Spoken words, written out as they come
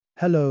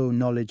Hello,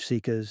 knowledge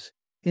seekers.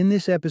 In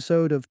this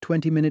episode of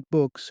 20-Minute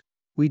Books,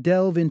 we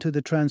delve into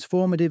the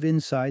transformative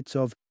insights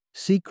of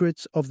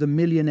Secrets of the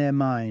Millionaire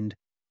Mind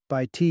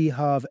by T.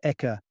 Harv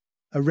Eker,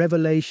 a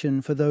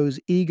revelation for those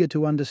eager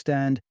to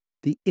understand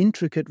the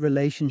intricate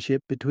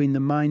relationship between the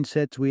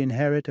mindsets we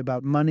inherit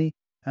about money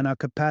and our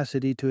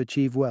capacity to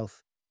achieve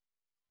wealth.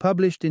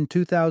 Published in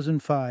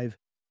 2005,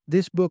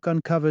 this book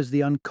uncovers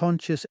the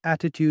unconscious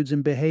attitudes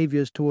and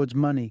behaviors towards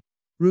money,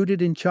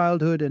 rooted in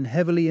childhood and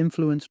heavily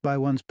influenced by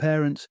one's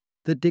parents,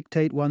 that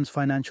dictate one's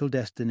financial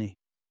destiny.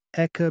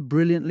 Eker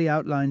brilliantly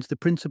outlines the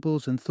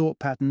principles and thought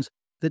patterns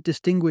that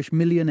distinguish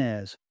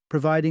millionaires,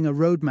 providing a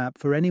roadmap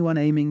for anyone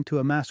aiming to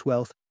amass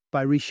wealth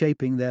by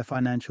reshaping their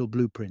financial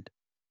blueprint.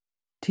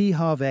 T.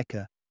 Harv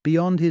Eker,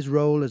 beyond his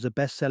role as a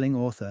best-selling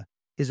author,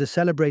 is a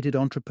celebrated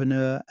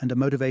entrepreneur and a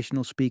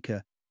motivational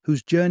speaker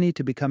whose journey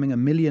to becoming a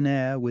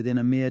millionaire within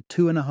a mere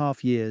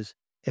 2.5 years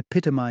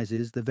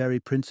epitomizes the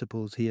very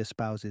principles he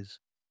espouses.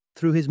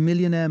 Through his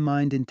Millionaire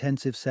Mind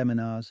intensive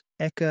seminars,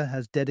 Eker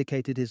has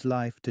dedicated his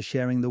life to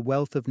sharing the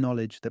wealth of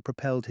knowledge that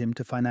propelled him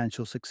to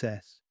financial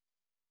success.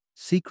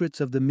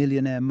 Secrets of the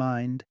Millionaire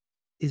Mind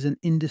is an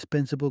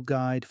indispensable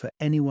guide for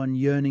anyone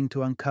yearning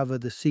to uncover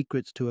the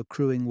secrets to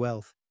accruing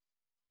wealth.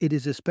 It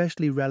is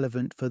especially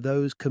relevant for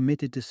those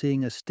committed to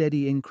seeing a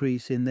steady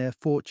increase in their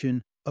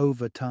fortune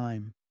over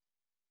time.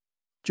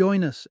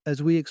 Join us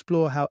as we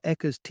explore how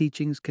Eker's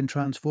teachings can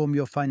transform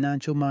your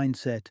financial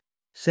mindset,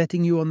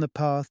 setting you on the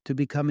path to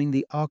becoming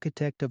the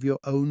architect of your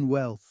own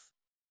wealth.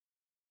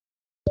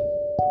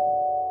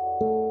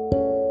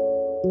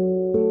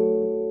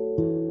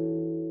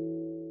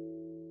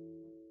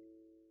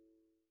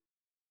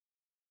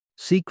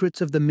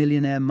 Secrets of the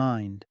Millionaire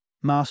Mind,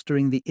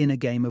 Mastering the Inner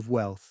Game of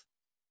Wealth.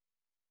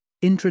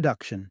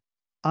 Introduction: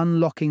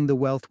 Unlocking the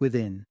Wealth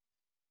Within.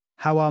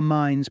 How our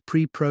minds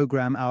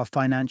pre-program our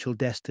financial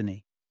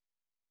destiny.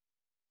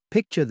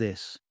 Picture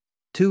this.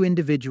 Two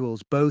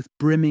individuals, both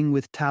brimming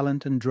with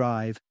talent and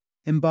drive,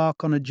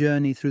 embark on a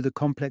journey through the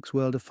complex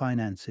world of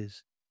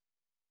finances.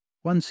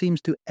 One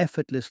seems to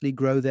effortlessly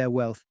grow their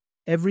wealth,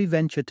 every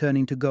venture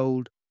turning to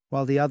gold,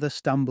 while the other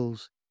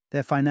stumbles,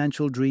 their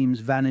financial dreams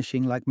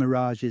vanishing like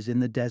mirages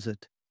in the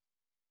desert.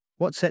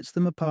 What sets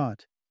them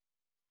apart?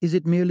 Is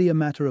it merely a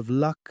matter of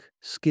luck,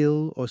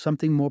 skill, or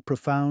something more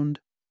profound?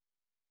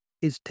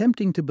 It's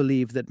tempting to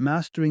believe that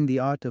mastering the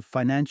art of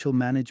financial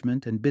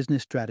management and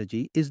business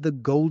strategy is the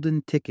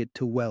golden ticket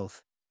to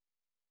wealth.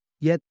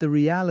 Yet the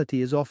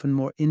reality is often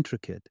more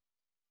intricate.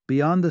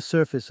 Beyond the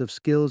surface of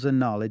skills and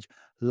knowledge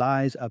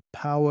lies a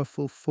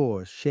powerful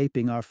force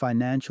shaping our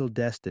financial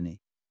destiny,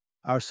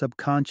 our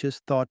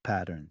subconscious thought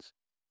patterns.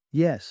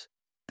 Yes,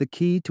 the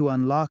key to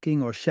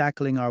unlocking or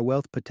shackling our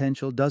wealth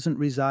potential doesn't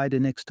reside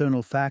in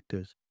external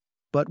factors,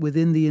 but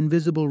within the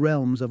invisible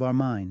realms of our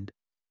mind.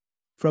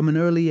 From an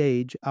early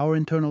age, our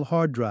internal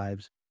hard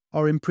drives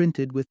are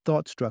imprinted with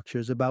thought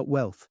structures about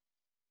wealth.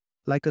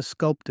 Like a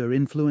sculptor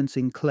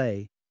influencing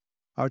clay,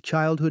 our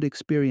childhood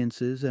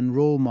experiences and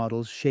role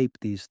models shape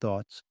these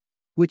thoughts,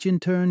 which in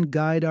turn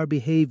guide our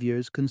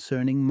behaviors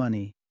concerning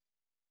money.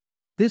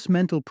 This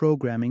mental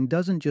programming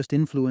doesn't just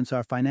influence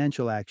our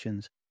financial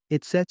actions,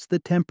 it sets the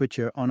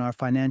temperature on our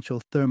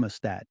financial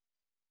thermostat.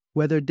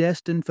 Whether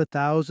destined for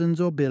thousands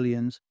or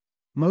billions,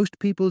 most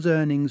people's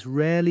earnings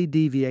rarely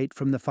deviate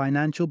from the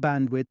financial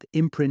bandwidth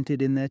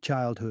imprinted in their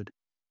childhood.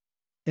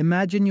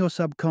 Imagine your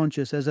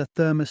subconscious as a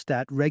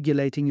thermostat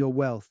regulating your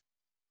wealth.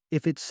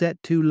 If it's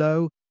set too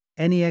low,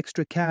 any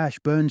extra cash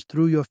burns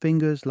through your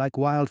fingers like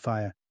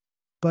wildfire.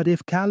 But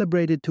if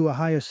calibrated to a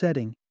higher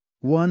setting,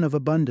 one of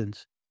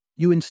abundance,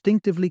 you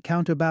instinctively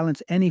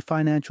counterbalance any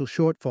financial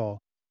shortfall,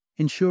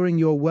 ensuring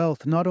your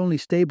wealth not only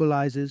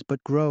stabilizes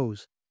but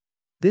grows.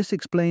 This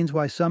explains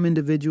why some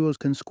individuals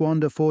can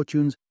squander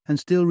fortunes and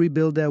still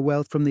rebuild their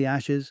wealth from the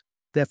ashes,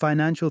 their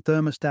financial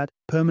thermostat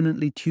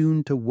permanently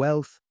tuned to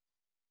wealth.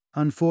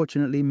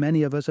 Unfortunately,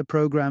 many of us are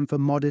programmed for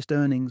modest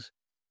earnings.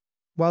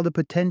 While the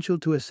potential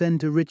to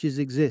ascend to riches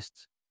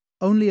exists,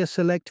 only a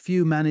select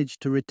few manage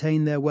to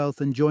retain their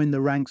wealth and join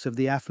the ranks of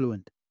the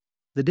affluent.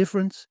 The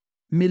difference?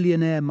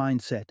 Millionaire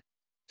mindset.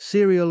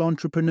 Serial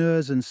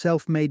entrepreneurs and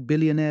self-made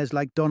billionaires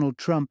like Donald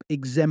Trump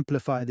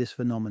exemplify this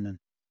phenomenon.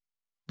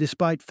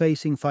 Despite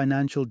facing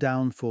financial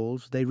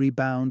downfalls, they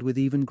rebound with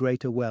even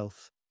greater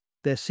wealth.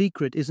 Their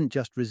secret isn't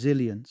just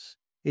resilience,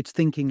 it's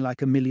thinking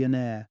like a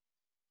millionaire.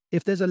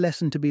 If there's a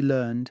lesson to be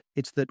learned,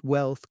 it's that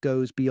wealth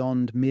goes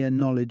beyond mere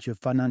knowledge of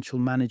financial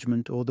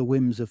management or the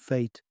whims of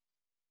fate.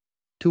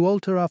 To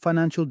alter our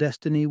financial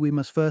destiny, we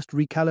must first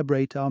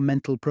recalibrate our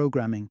mental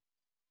programming.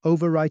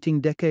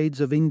 Overwriting decades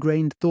of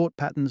ingrained thought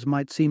patterns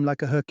might seem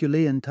like a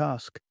Herculean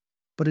task,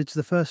 but it's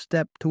the first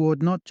step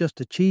toward not just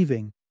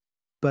achieving,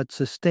 but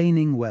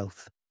sustaining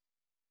wealth.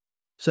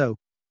 So,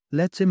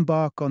 let's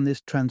embark on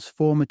this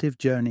transformative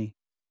journey,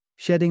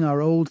 shedding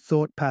our old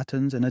thought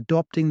patterns and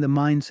adopting the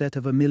mindset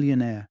of a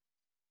millionaire.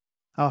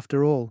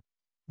 After all,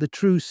 the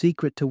true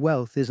secret to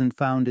wealth isn't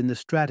found in the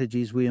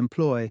strategies we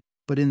employ,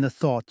 but in the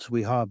thoughts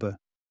we harbor.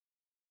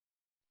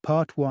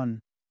 Part 1.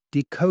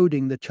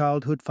 Decoding the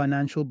Childhood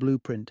Financial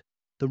Blueprint.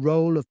 the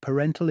role of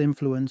parental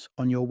influence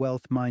on your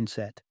wealth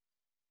mindset.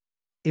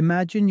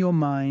 Imagine your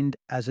mind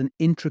as an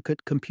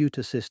intricate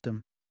computer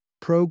system,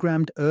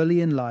 programmed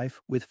early in life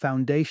with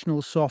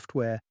foundational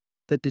software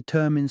that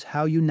determines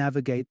how you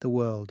navigate the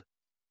world.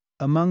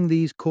 Among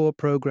these core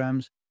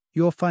programs,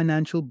 your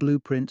financial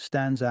blueprint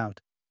stands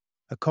out,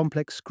 a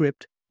complex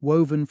script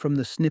woven from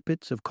the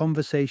snippets of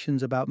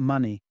conversations about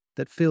money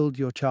that filled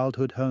your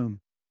childhood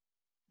home.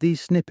 These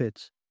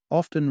snippets,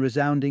 often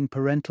resounding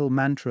parental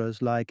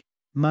mantras like,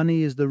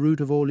 "Money is the root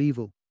of all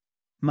evil,"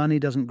 "Money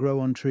doesn't grow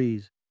on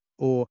trees,"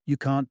 or "You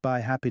can't buy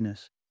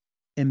happiness,"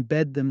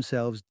 embed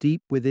themselves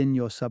deep within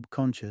your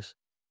subconscious,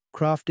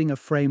 crafting a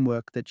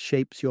framework that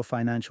shapes your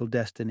financial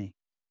destiny.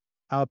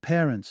 Our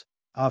parents,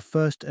 our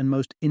first and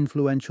most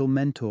influential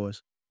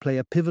mentors, play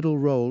a pivotal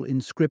role in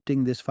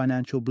scripting this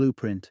financial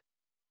blueprint.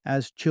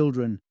 As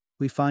children,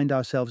 we find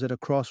ourselves at a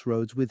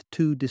crossroads with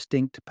two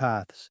distinct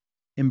paths: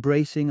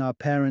 embracing our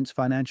parents'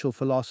 financial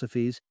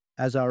philosophies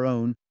as our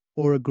own,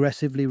 or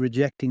aggressively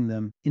rejecting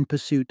them in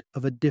pursuit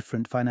of a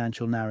different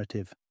financial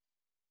narrative.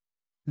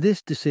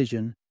 This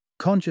decision,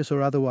 conscious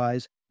or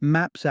otherwise,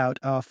 maps out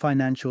our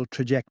financial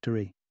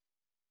trajectory.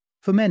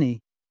 For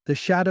many, the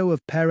shadow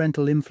of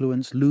parental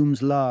influence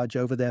looms large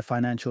over their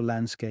financial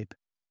landscape.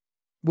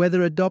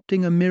 Whether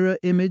adopting a mirror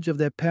image of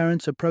their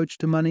parents' approach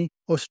to money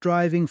or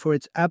striving for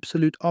its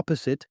absolute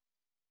opposite,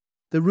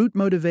 the root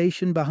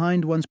motivation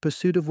behind one's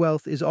pursuit of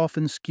wealth is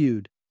often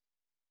skewed.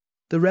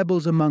 The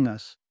rebels among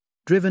us,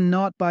 driven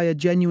not by a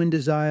genuine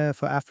desire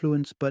for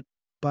affluence but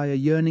by a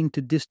yearning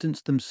to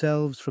distance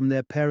themselves from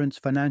their parents'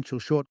 financial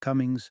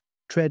shortcomings,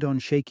 tread on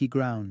shaky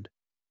ground.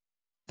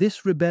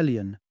 This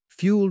rebellion,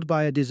 fueled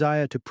by a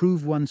desire to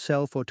prove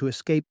oneself or to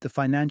escape the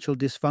financial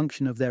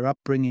dysfunction of their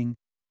upbringing,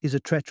 is a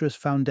treacherous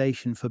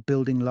foundation for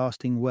building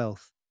lasting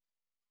wealth.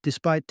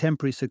 Despite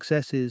temporary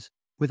successes,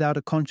 without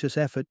a conscious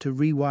effort to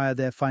rewire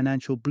their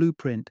financial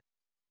blueprint,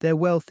 their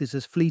wealth is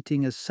as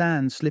fleeting as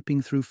sand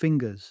slipping through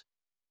fingers.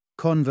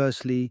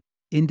 Conversely,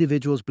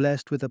 individuals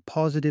blessed with a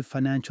positive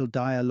financial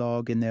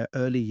dialogue in their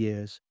early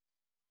years,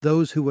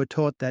 those who were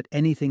taught that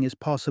anything is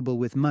possible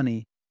with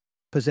money,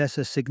 possess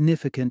a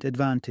significant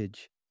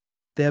advantage.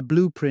 Their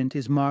blueprint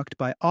is marked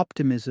by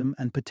optimism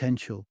and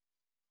potential,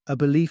 a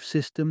belief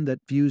system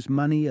that views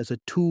money as a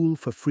tool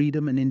for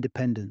freedom and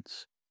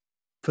independence.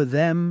 For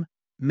them,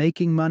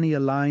 making money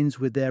aligns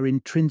with their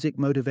intrinsic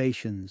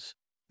motivations,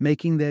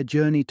 making their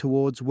journey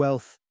towards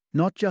wealth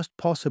not just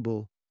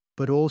possible,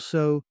 but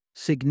also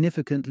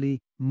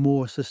significantly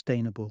more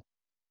sustainable.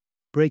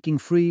 Breaking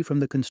free from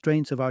the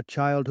constraints of our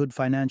childhood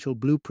financial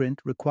blueprint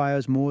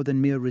requires more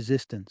than mere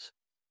resistance.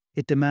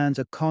 It demands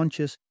a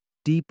conscious,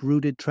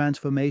 deep-rooted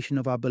transformation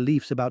of our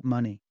beliefs about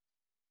money.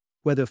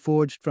 Whether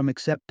forged from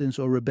acceptance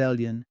or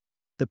rebellion,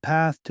 the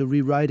path to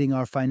rewriting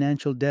our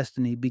financial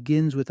destiny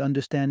begins with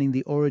understanding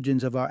the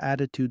origins of our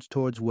attitudes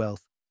towards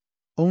wealth.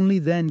 Only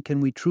then can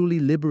we truly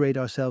liberate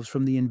ourselves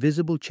from the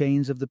invisible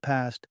chains of the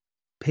past,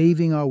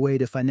 paving our way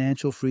to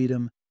financial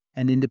freedom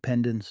and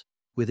independence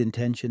with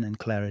intention and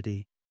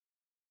clarity.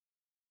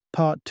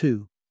 Part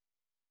 2.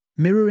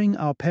 Mirroring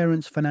our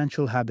parents'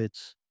 financial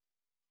habits.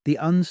 The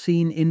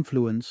unseen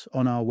influence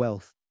on our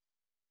wealth.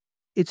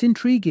 It's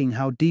intriguing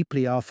how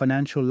deeply our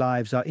financial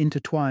lives are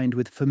intertwined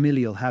with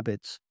familial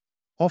habits,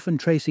 often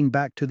tracing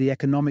back to the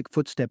economic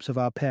footsteps of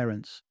our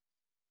parents.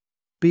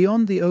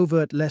 Beyond the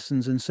overt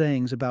lessons and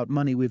sayings about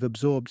money we've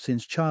absorbed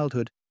since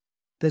childhood,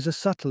 there's a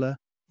subtler,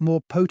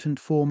 more potent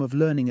form of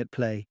learning at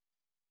play: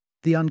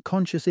 the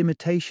unconscious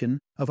imitation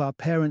of our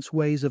parents'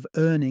 ways of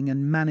earning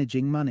and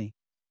managing money.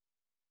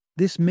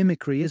 This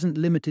mimicry isn't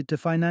limited to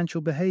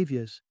financial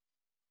behaviors.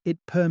 It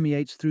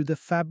permeates through the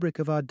fabric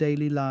of our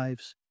daily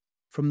lives,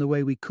 from the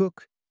way we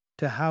cook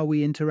to how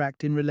we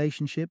interact in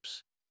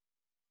relationships.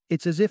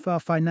 It's as if our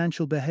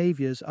financial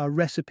behaviors are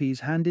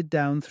recipes handed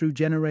down through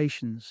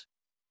generations,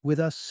 with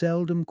us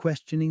seldom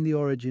questioning the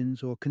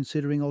origins or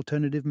considering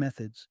alternative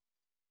methods.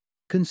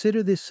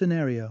 Consider this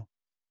scenario.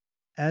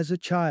 As a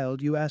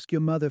child, you ask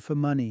your mother for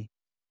money,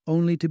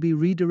 only to be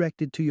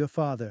redirected to your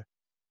father,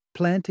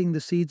 planting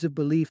the seeds of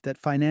belief that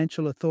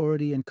financial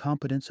authority and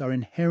competence are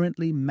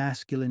inherently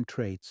masculine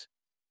traits.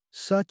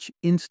 Such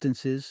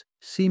instances,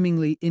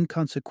 seemingly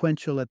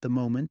inconsequential at the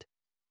moment,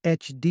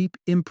 etch deep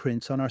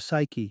imprints on our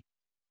psyche,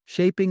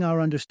 shaping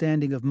our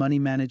understanding of money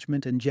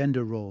management and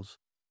gender roles.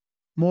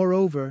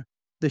 Moreover,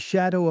 the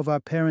shadow of our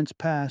parents'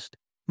 past,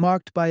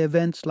 marked by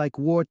events like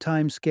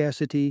wartime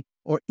scarcity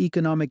or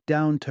economic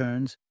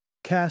downturns,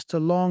 casts a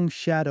long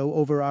shadow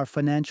over our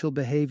financial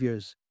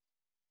behaviors.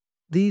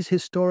 These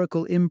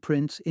historical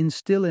imprints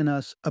instill in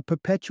us a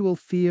perpetual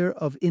fear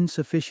of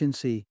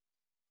insufficiency,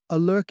 a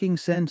lurking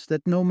sense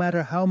that no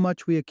matter how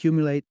much we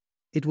accumulate,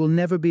 it will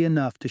never be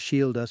enough to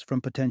shield us from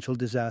potential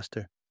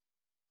disaster.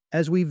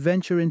 As we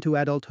venture into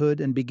adulthood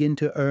and begin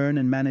to earn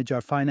and manage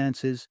our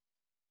finances,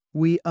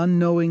 we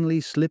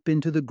unknowingly slip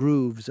into the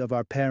grooves of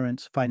our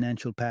parents'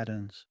 financial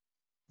patterns.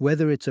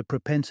 Whether it's a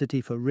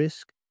propensity for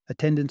risk, a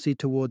tendency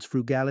towards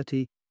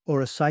frugality,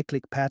 or a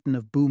cyclic pattern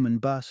of boom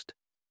and bust,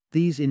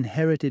 these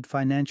inherited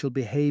financial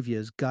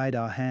behaviors guide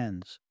our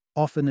hands,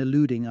 often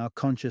eluding our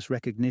conscious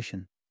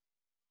recognition.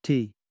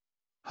 T.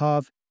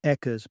 Harv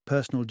Eker's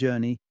personal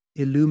journey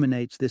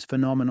illuminates this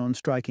phenomenon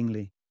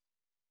strikingly.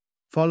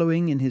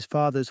 Following in his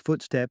father's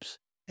footsteps,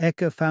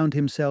 Eker found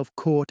himself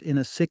caught in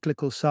a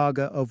cyclical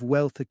saga of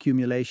wealth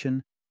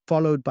accumulation,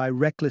 followed by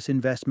reckless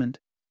investment,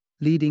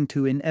 leading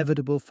to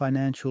inevitable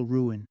financial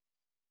ruin.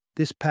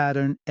 This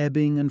pattern,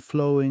 ebbing and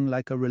flowing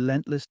like a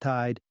relentless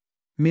tide,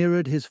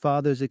 mirrored his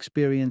father's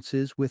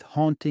experiences with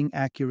haunting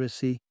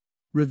accuracy,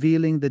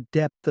 revealing the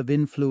depth of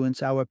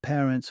influence our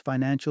parents'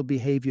 financial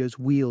behaviors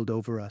wield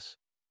over us.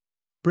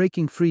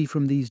 Breaking free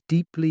from these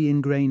deeply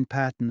ingrained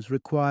patterns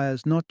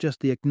requires not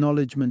just the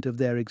acknowledgement of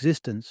their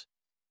existence,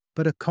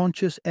 but a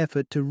conscious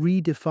effort to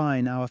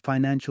redefine our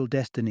financial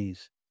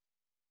destinies.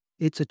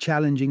 It's a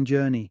challenging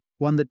journey,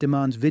 one that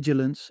demands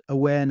vigilance,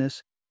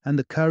 awareness, and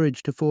the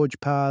courage to forge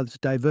paths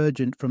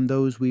divergent from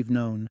those we've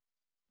known.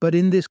 But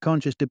in this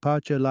conscious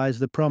departure lies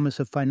the promise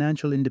of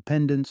financial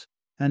independence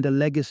and a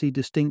legacy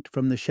distinct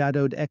from the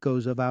shadowed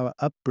echoes of our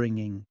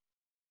upbringing.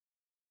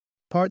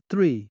 Part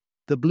 3.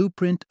 The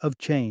Blueprint of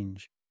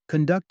Change.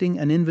 Conducting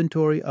an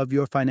inventory of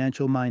your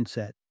financial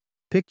mindset.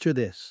 Picture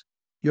this.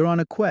 You're on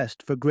a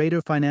quest for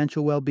greater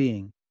financial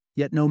well-being,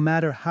 yet no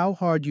matter how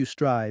hard you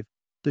strive,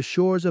 the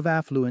shores of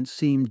affluence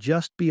seem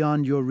just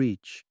beyond your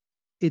reach.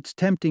 It's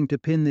tempting to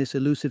pin this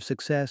elusive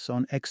success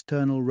on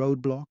external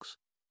roadblocks,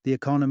 the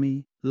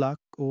economy, luck,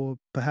 or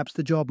perhaps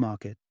the job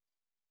market.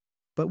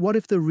 But what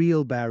if the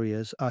real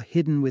barriers are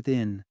hidden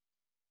within,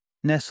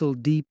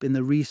 nestled deep in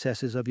the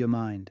recesses of your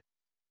mind?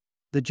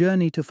 The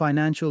journey to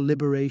financial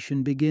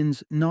liberation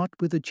begins not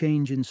with a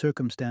change in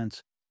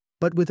circumstance,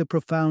 but with a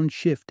profound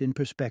shift in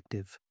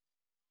perspective.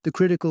 The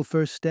critical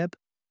first step?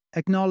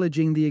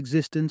 Acknowledging the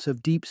existence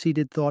of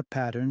deep-seated thought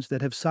patterns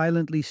that have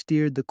silently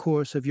steered the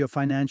course of your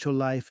financial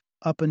life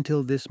up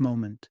until this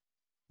moment.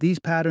 These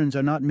patterns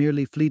are not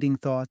merely fleeting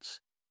thoughts,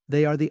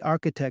 they are the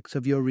architects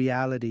of your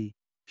reality,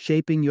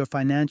 shaping your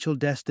financial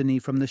destiny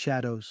from the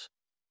shadows.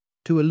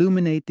 To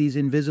illuminate these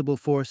invisible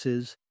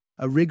forces,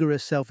 a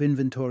rigorous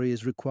self-inventory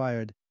is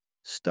required.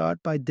 Start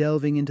by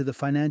delving into the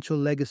financial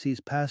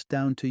legacies passed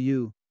down to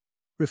you.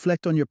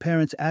 Reflect on your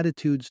parents'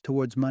 attitudes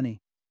towards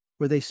money.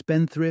 Were they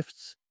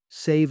spendthrifts,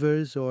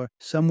 savers, or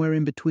somewhere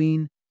in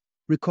between?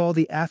 Recall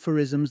the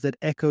aphorisms that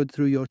echoed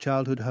through your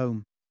childhood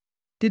home.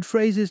 Did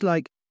phrases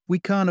like, "we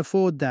can't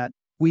afford that,"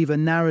 weave a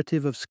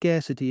narrative of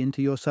scarcity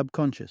into your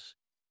subconscious?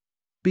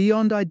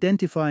 Beyond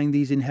identifying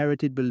these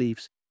inherited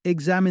beliefs,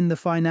 examine the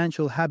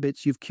financial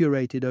habits you've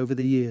curated over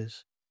the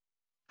years.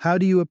 How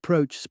do you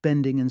approach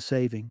spending and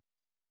saving?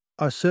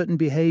 Are certain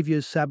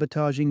behaviors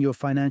sabotaging your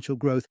financial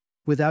growth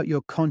without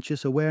your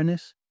conscious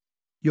awareness?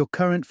 Your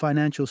current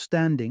financial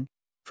standing,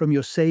 from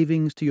your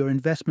savings to your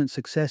investment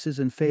successes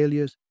and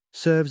failures,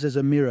 serves as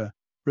a mirror,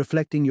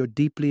 reflecting your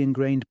deeply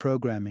ingrained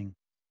programming.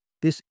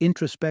 This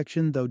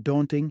introspection, though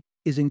daunting,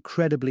 is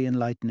incredibly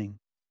enlightening.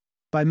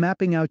 By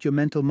mapping out your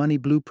mental money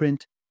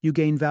blueprint, you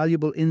gain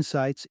valuable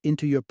insights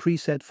into your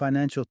preset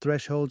financial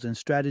thresholds and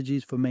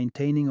strategies for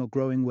maintaining or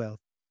growing wealth.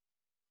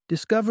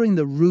 Discovering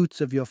the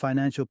roots of your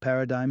financial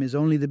paradigm is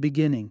only the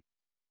beginning.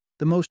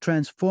 The most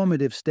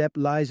transformative step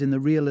lies in the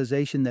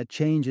realization that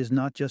change is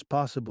not just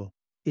possible,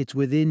 it's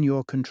within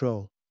your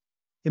control.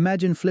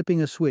 Imagine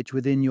flipping a switch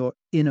within your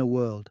inner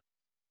world,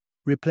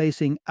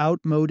 replacing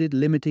outmoded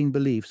limiting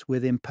beliefs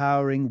with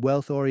empowering,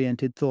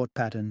 wealth-oriented thought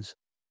patterns.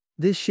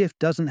 This shift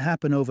doesn't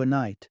happen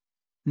overnight,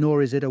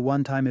 nor is it a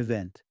one-time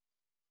event.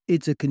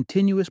 It's a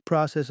continuous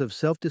process of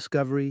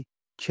self-discovery,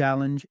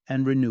 challenge,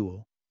 and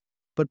renewal.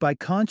 But by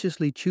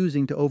consciously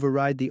choosing to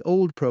override the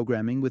old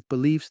programming with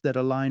beliefs that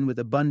align with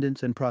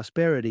abundance and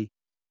prosperity,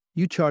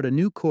 you chart a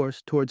new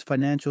course towards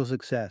financial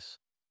success.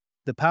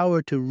 The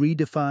power to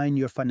redefine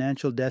your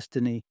financial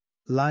destiny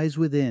lies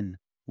within,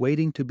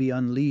 waiting to be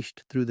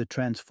unleashed through the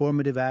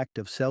transformative act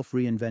of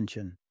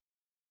self-reinvention.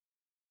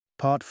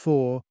 Part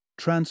 4.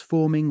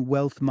 Transforming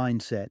Wealth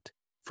Mindset.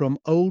 From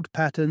Old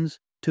Patterns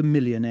to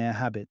Millionaire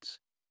Habits.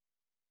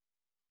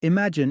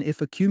 Imagine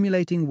if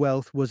accumulating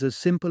wealth was as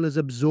simple as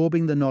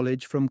absorbing the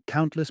knowledge from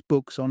countless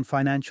books on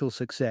financial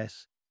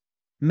success,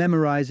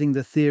 memorizing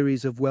the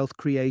theories of wealth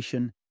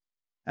creation,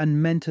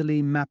 and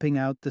mentally mapping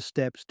out the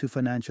steps to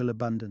financial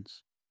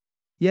abundance.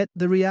 Yet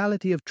the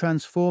reality of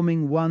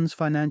transforming one's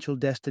financial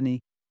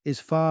destiny is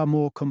far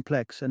more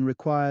complex and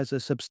requires a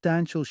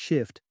substantial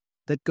shift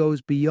that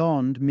goes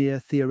beyond mere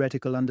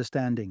theoretical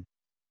understanding.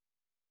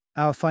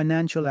 Our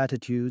financial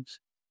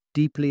attitudes,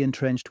 deeply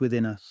entrenched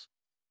within us,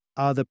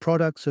 are the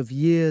products of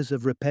years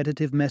of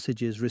repetitive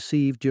messages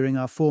received during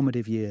our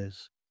formative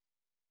years.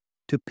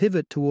 To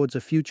pivot towards a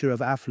future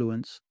of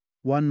affluence,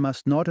 one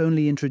must not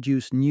only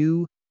introduce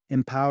new,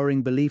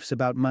 empowering beliefs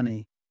about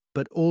money,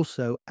 but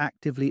also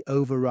actively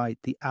overwrite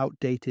the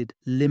outdated,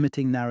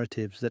 limiting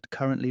narratives that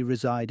currently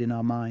reside in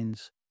our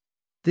minds.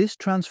 This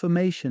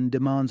transformation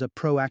demands a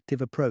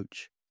proactive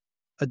approach,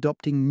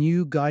 adopting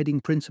new guiding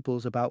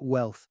principles about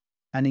wealth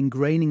and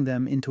ingraining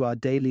them into our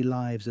daily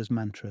lives as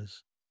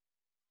mantras.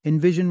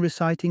 Envision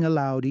reciting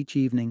aloud each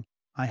evening,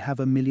 "I have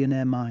a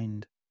millionaire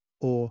mind,"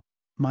 or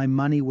 "My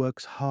money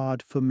works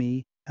hard for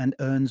me and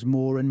earns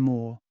more and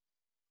more.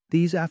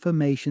 These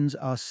affirmations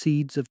are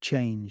seeds of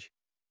change,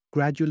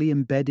 gradually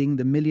embedding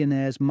the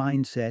millionaire's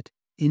mindset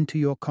into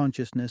your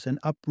consciousness and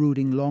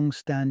uprooting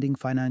long-standing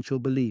financial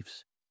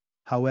beliefs.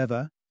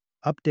 However,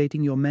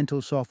 updating your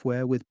mental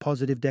software with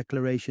positive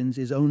declarations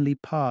is only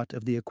part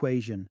of the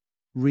equation.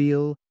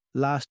 Real,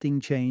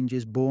 lasting change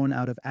is born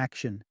out of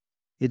action.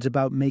 It's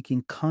about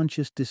making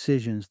conscious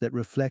decisions that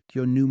reflect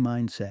your new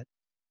mindset,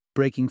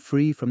 breaking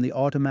free from the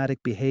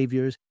automatic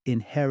behaviors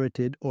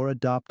inherited or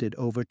adopted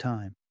over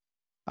time.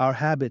 Our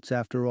habits,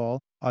 after all,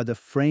 are the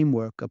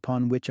framework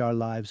upon which our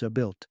lives are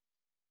built.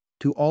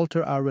 To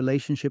alter our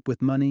relationship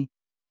with money,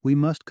 we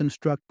must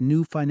construct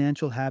new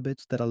financial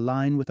habits that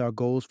align with our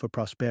goals for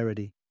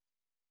prosperity.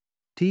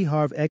 T.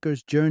 Harv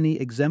Eker's journey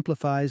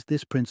exemplifies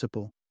this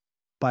principle.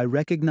 By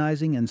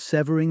recognizing and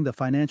severing the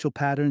financial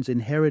patterns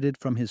inherited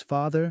from his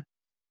father,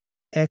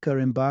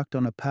 Eker embarked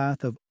on a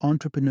path of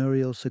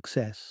entrepreneurial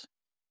success,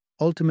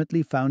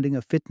 ultimately founding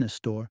a fitness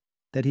store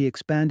that he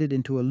expanded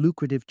into a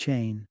lucrative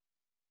chain,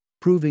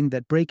 proving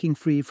that breaking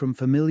free from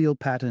familial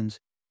patterns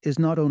is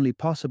not only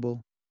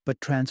possible, but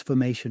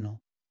transformational.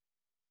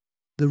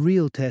 The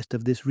real test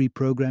of this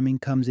reprogramming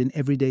comes in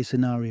everyday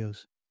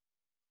scenarios.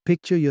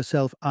 Picture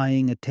yourself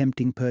eyeing a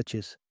tempting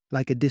purchase,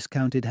 like a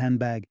discounted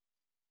handbag,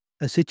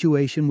 a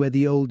situation where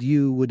the old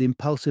you would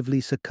impulsively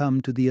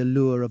succumb to the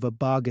allure of a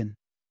bargain.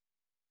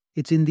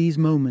 It's in these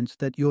moments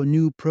that your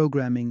new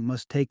programming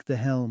must take the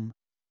helm,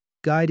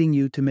 guiding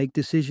you to make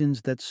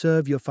decisions that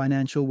serve your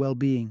financial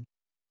well-being,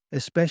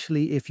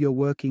 especially if you're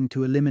working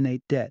to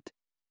eliminate debt.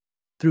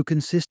 Through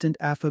consistent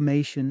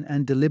affirmation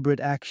and deliberate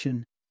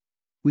action,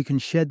 we can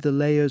shed the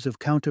layers of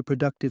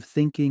counterproductive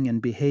thinking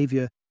and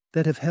behavior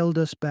that have held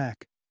us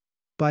back.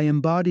 By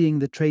embodying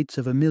the traits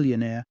of a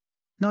millionaire,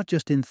 not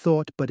just in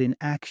thought but in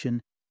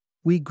action,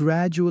 we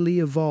gradually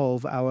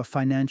evolve our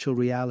financial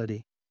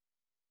reality.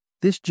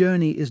 This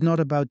journey is not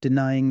about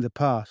denying the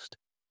past,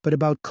 but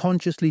about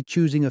consciously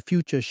choosing a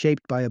future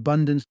shaped by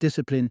abundance,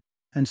 discipline,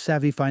 and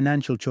savvy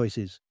financial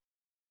choices.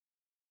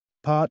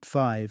 Part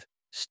 5.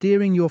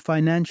 Steering your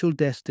financial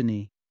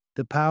destiny,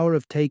 the power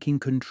of taking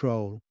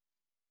control.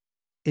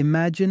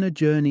 Imagine a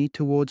journey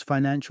towards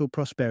financial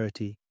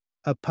prosperity,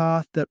 a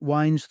path that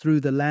winds through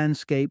the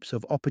landscapes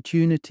of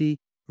opportunity,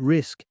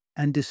 risk,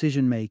 and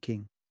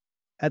decision-making.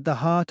 At the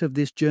heart of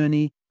this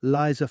journey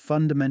lies a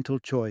fundamental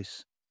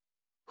choice.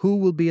 Who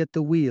will be at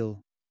the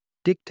wheel,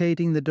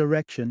 dictating the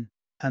direction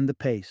and the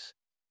pace?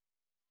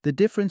 The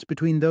difference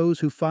between those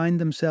who find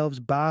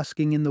themselves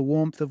basking in the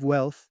warmth of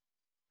wealth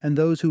and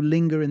those who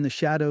linger in the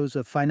shadows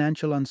of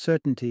financial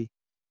uncertainty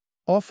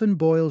often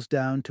boils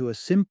down to a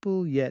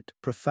simple yet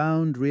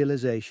profound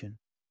realization.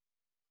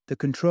 The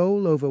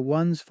control over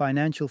one's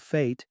financial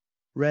fate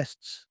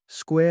rests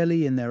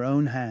squarely in their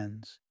own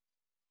hands.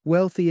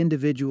 Wealthy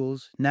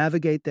individuals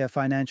navigate their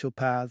financial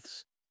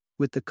paths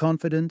with the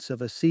confidence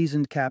of a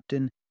seasoned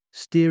captain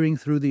steering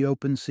through the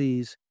open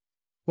seas,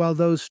 while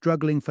those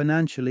struggling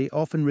financially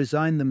often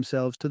resign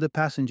themselves to the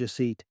passenger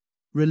seat,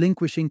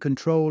 relinquishing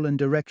control and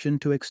direction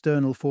to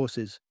external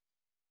forces.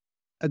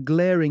 A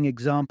glaring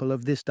example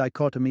of this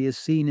dichotomy is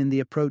seen in the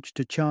approach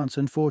to chance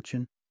and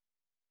fortune.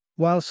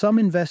 While some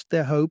invest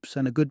their hopes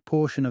and a good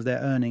portion of their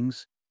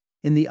earnings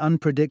in the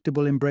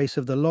unpredictable embrace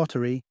of the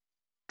lottery,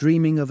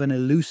 dreaming of an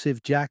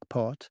elusive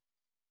jackpot,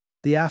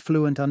 the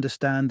affluent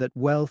understand that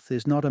wealth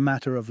is not a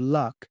matter of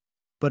luck,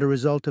 but a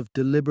result of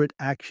deliberate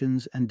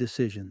actions and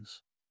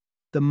decisions.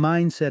 The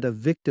mindset of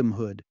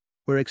victimhood,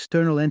 where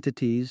external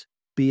entities,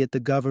 be it the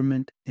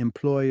government,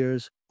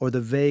 employers, or the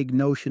vague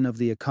notion of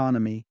the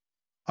economy,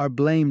 are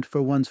blamed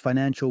for one's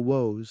financial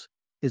woes,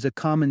 is a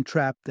common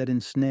trap that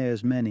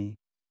ensnares many.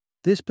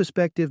 This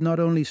perspective not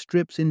only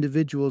strips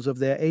individuals of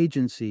their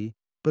agency,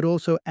 but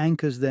also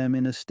anchors them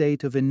in a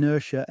state of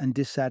inertia and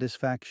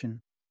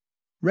dissatisfaction.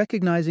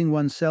 Recognizing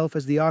oneself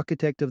as the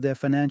architect of their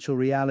financial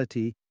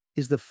reality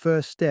is the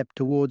first step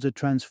towards a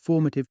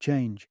transformative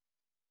change.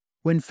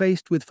 When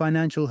faced with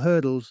financial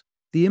hurdles,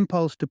 the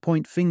impulse to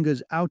point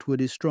fingers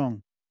outward is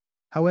strong.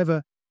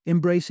 However,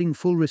 embracing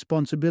full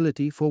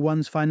responsibility for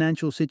one's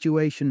financial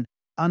situation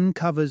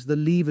uncovers the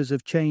levers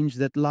of change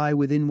that lie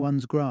within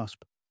one's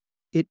grasp.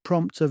 It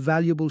prompts a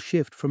valuable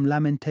shift from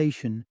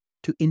lamentation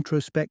to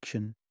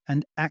introspection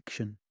and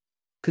action.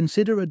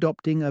 Consider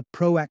adopting a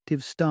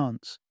proactive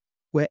stance,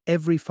 where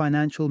every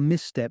financial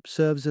misstep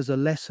serves as a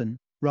lesson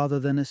rather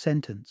than a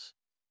sentence.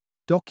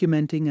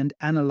 Documenting and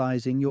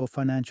analyzing your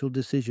financial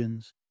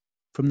decisions,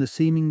 from the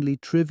seemingly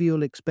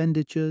trivial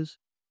expenditures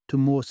to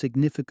more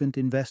significant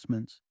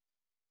investments,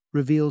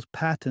 reveals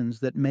patterns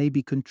that may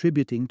be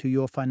contributing to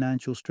your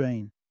financial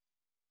strain.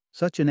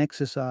 Such an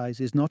exercise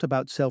is not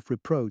about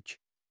self-reproach,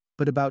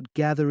 but about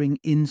gathering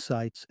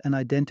insights and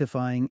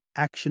identifying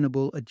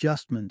actionable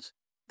adjustments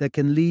that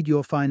can lead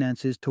your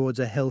finances towards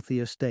a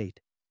healthier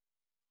state.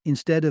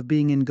 Instead of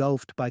being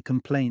engulfed by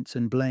complaints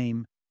and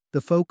blame,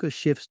 the focus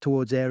shifts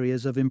towards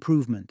areas of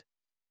improvement,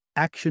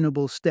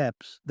 actionable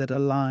steps that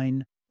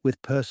align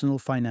with personal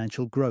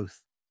financial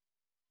growth.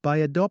 By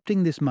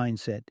adopting this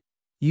mindset,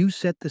 You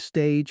set the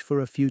stage for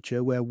a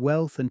future where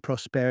wealth and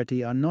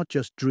prosperity are not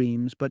just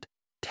dreams, but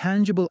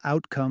tangible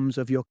outcomes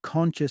of your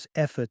conscious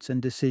efforts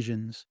and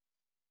decisions.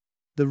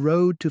 The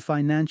road to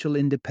financial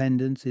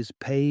independence is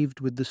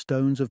paved with the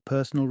stones of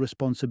personal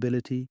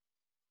responsibility,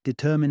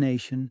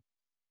 determination,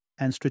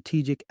 and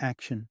strategic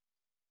action.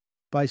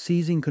 By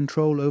seizing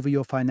control over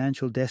your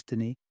financial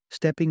destiny,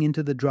 stepping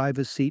into the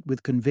driver's seat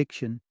with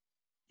conviction,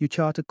 you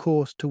chart a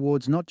course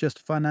towards not just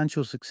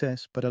financial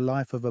success, but a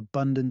life of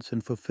abundance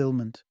and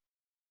fulfillment.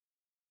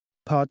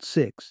 Part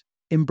 6.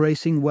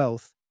 Embracing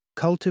Wealth,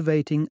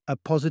 Cultivating a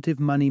Positive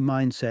Money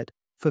Mindset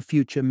for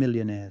Future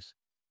Millionaires.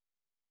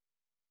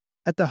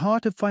 At the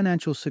heart of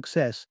financial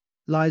success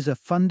lies a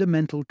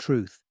fundamental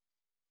truth.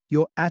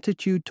 Your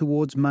attitude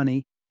towards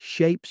money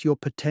shapes your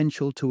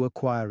potential to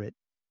acquire it.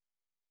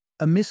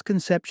 A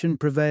misconception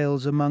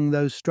prevails among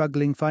those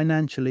struggling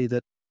financially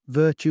that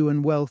virtue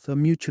and wealth are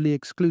mutually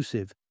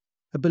exclusive,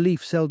 a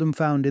belief seldom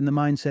found in the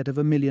mindset of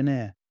a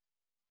millionaire.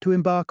 To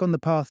embark on the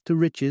path to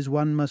riches,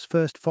 one must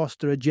first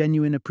foster a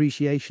genuine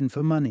appreciation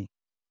for money,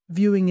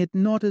 viewing it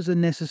not as a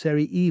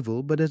necessary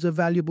evil but as a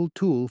valuable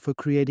tool for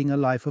creating a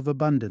life of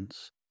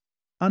abundance.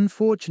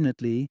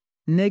 Unfortunately,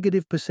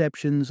 negative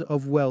perceptions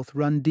of wealth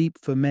run deep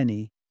for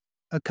many,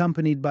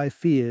 accompanied by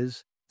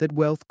fears that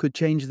wealth could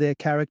change their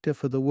character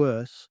for the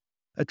worse,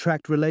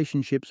 attract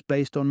relationships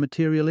based on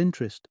material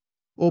interest,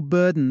 or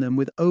burden them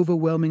with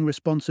overwhelming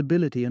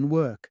responsibility and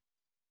work.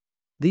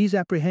 These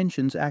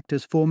apprehensions act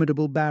as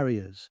formidable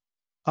barriers,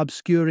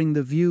 obscuring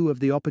the view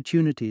of the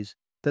opportunities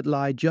that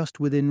lie just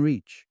within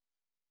reach.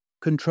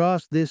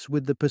 Contrast this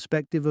with the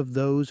perspective of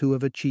those who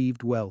have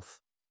achieved wealth.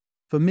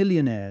 For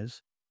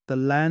millionaires, the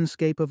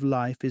landscape of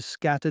life is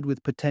scattered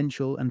with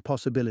potential and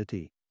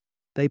possibility.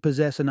 They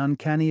possess an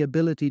uncanny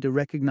ability to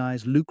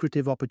recognize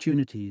lucrative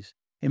opportunities,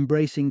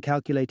 embracing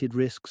calculated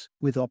risks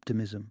with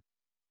optimism.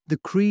 The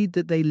creed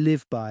that they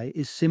live by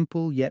is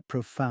simple yet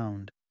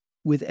profound.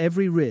 With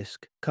every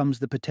risk comes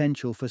the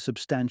potential for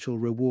substantial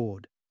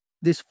reward.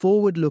 This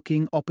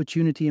forward-looking,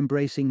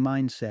 opportunity-embracing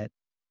mindset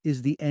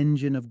is the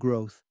engine of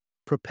growth,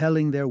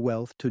 propelling their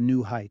wealth to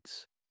new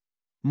heights.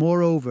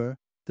 Moreover,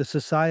 the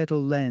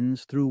societal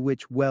lens through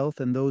which wealth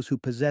and those who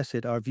possess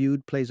it are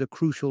viewed plays a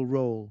crucial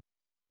role.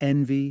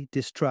 Envy,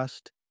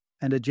 distrust,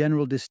 and a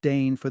general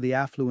disdain for the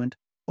affluent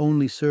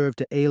only serve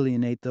to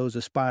alienate those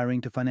aspiring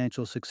to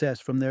financial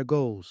success from their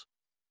goals.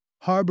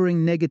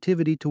 Harboring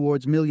negativity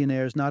towards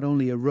millionaires not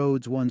only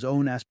erodes one's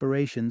own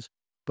aspirations,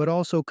 but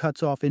also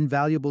cuts off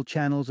invaluable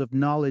channels of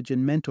knowledge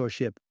and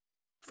mentorship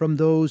from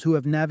those who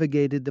have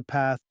navigated the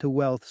path to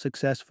wealth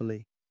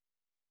successfully.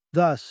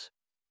 Thus,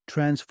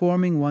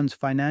 transforming one's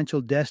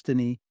financial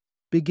destiny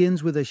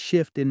begins with a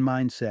shift in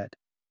mindset.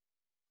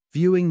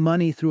 Viewing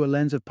money through a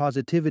lens of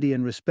positivity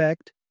and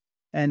respect,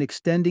 and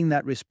extending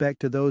that respect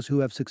to those who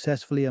have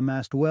successfully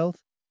amassed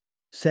wealth,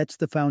 sets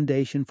the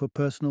foundation for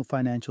personal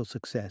financial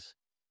success.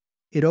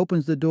 It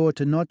opens the door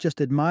to not just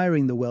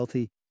admiring the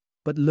wealthy,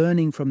 but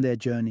learning from their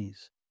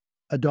journeys,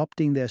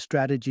 adopting their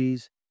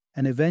strategies,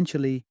 and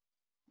eventually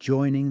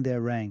joining their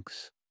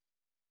ranks.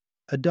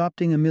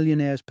 Adopting a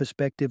millionaire's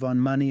perspective on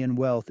money and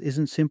wealth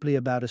isn't simply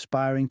about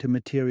aspiring to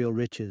material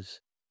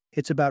riches.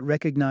 It's about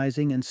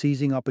recognizing and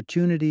seizing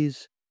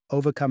opportunities,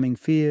 overcoming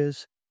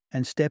fears,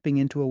 and stepping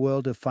into a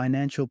world of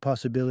financial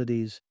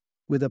possibilities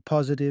with a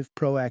positive,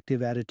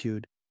 proactive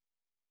attitude.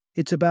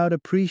 It's about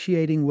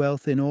appreciating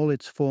wealth in all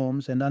its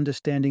forms and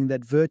understanding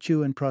that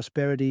virtue and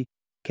prosperity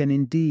can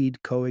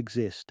indeed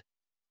coexist,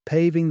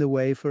 paving the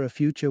way for a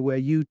future where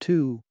you,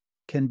 too,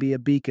 can be a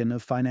beacon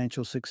of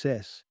financial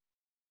success.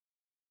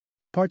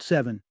 Part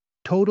 7.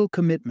 Total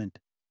Commitment,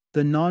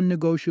 the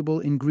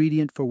non-negotiable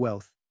ingredient for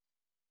wealth.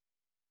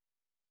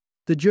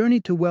 The journey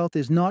to wealth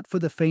is not for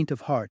the faint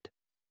of heart.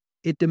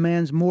 It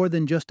demands more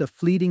than just a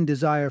fleeting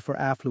desire for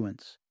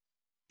affluence.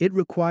 It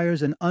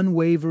requires an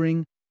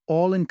unwavering,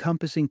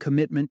 all-encompassing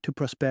commitment to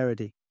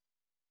prosperity.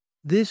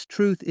 This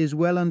truth is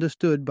well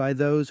understood by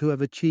those who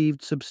have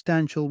achieved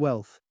substantial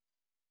wealth.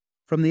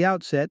 From the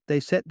outset,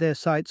 they set their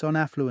sights on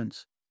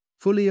affluence,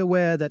 fully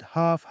aware that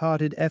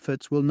half-hearted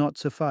efforts will not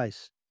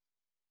suffice.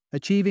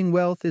 Achieving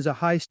wealth is a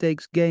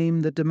high-stakes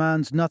game that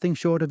demands nothing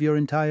short of your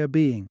entire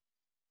being.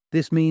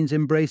 This means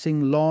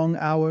embracing long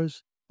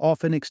hours,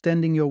 often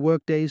extending your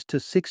workdays to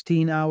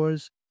 16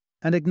 hours,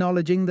 and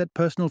acknowledging that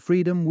personal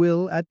freedom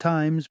will, at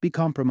times, be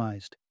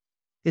compromised.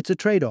 It's a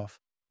trade-off,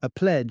 a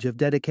pledge of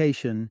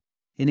dedication,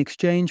 in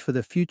exchange for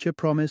the future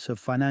promise of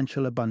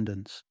financial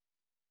abundance.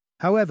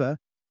 However,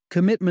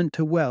 commitment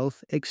to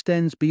wealth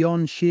extends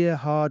beyond sheer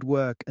hard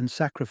work and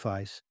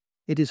sacrifice.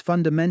 It is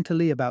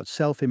fundamentally about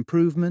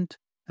self-improvement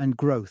and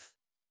growth.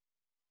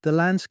 The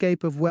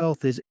landscape of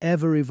wealth is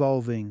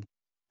ever-evolving,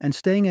 and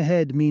staying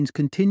ahead means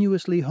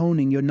continuously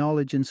honing your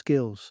knowledge and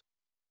skills.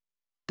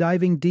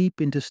 Diving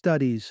deep into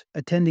studies,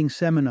 attending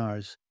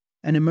seminars,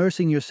 and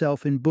immersing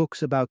yourself in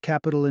books about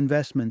capital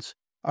investments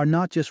are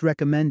not just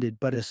recommended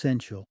but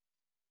essential.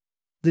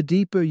 The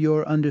deeper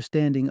your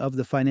understanding of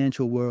the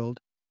financial world,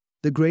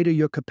 the greater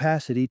your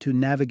capacity to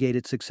navigate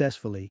it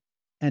successfully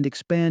and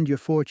expand your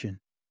fortune.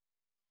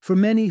 For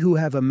many who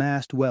have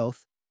amassed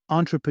wealth,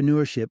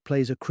 entrepreneurship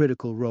plays a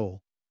critical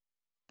role.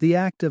 The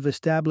act of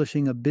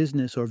establishing a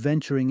business or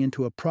venturing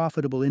into a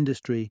profitable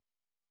industry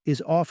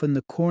is often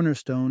the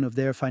cornerstone of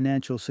their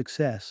financial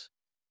success.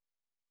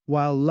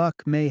 While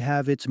luck may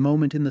have its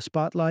moment in the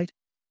spotlight,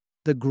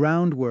 the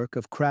groundwork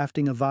of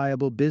crafting a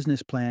viable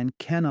business plan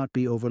cannot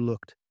be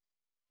overlooked.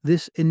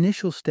 This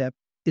initial step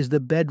is the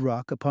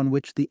bedrock upon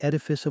which the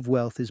edifice of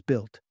wealth is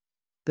built.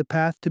 The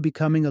path to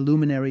becoming a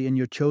luminary in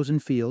your chosen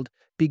field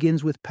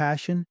begins with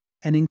passion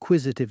and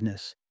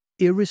inquisitiveness,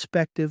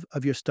 irrespective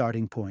of your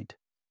starting point.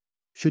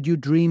 Should you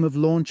dream of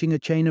launching a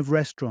chain of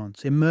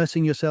restaurants,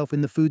 immersing yourself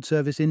in the food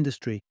service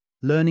industry,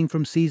 learning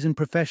from seasoned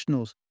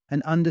professionals,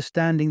 and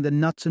understanding the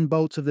nuts and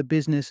bolts of the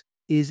business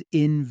is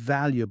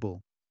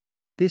invaluable.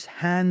 This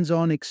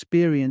hands-on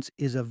experience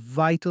is a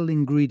vital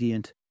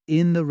ingredient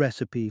in the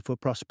recipe for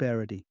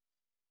prosperity.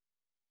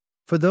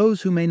 For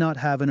those who may not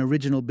have an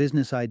original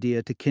business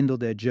idea to kindle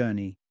their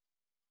journey,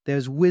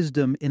 there's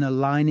wisdom in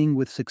aligning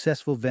with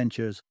successful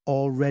ventures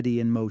already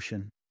in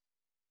motion.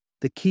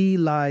 The key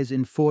lies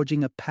in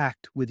forging a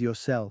pact with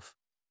yourself,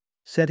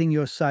 setting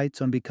your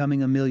sights on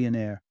becoming a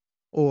millionaire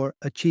or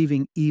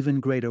achieving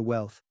even greater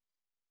wealth,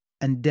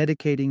 and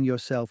dedicating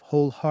yourself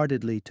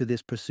wholeheartedly to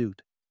this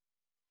pursuit.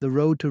 The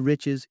road to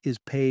riches is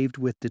paved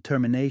with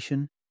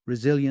determination,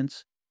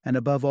 resilience, and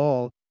above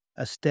all,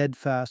 a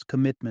steadfast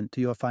commitment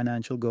to your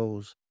financial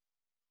goals.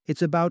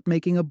 It's about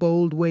making a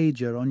bold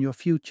wager on your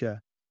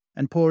future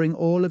and pouring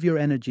all of your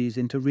energies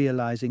into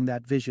realizing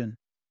that vision.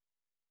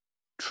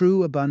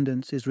 True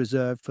abundance is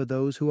reserved for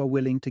those who are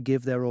willing to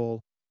give their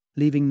all,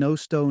 leaving no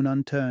stone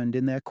unturned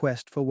in their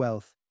quest for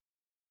wealth.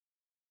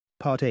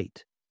 Part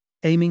 8.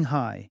 Aiming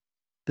High: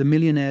 The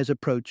Millionaire's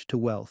Approach to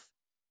Wealth.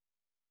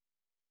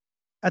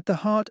 At the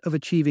heart of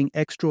achieving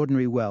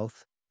extraordinary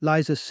wealth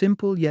lies a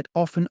simple yet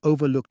often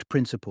overlooked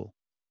principle.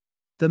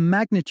 The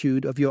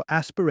magnitude of your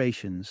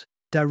aspirations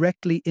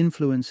directly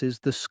influences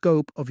the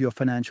scope of your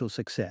financial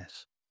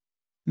success.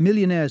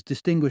 Millionaires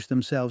distinguish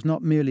themselves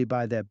not merely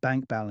by their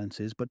bank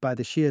balances, but by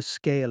the sheer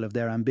scale of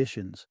their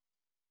ambitions.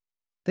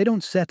 They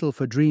don't settle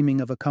for dreaming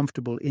of a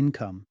comfortable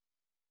income.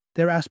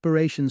 Their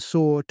aspirations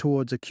soar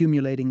towards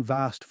accumulating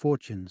vast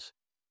fortunes.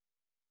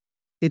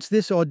 It's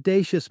this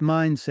audacious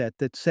mindset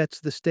that sets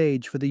the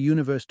stage for the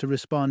universe to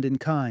respond in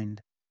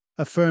kind,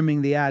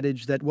 affirming the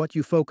adage that what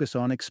you focus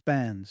on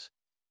expands.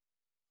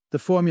 The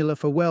formula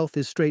for wealth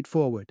is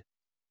straightforward.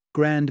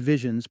 Grand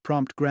visions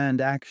prompt grand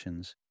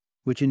actions,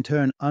 which in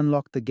turn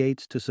unlock the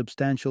gates to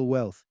substantial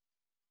wealth.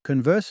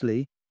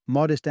 Conversely,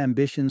 modest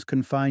ambitions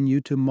confine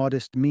you to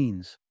modest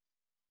means.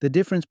 The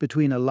difference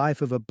between a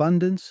life of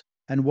abundance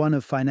and one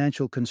of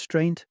financial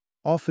constraint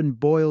often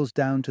boils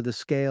down to the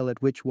scale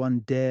at which one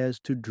dares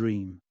to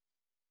dream.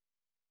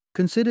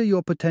 Consider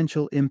your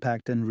potential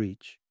impact and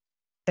reach.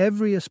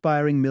 Every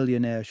aspiring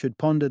millionaire should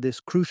ponder this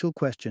crucial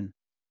question: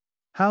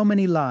 how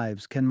many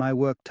lives can my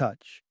work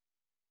touch?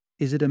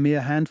 Is it a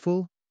mere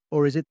handful,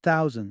 or is it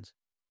thousands,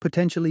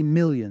 potentially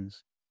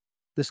millions?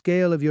 The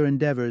scale of your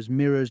endeavors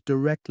mirrors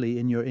directly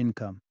in your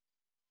income.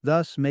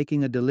 Thus,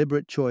 making a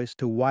deliberate choice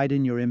to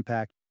widen your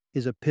impact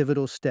is a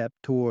pivotal step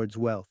towards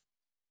wealth.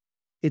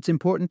 It's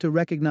important to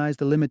recognize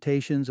the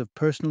limitations of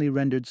personally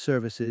rendered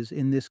services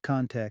in this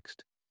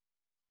context.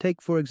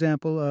 Take, for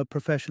example, a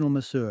professional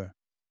masseur.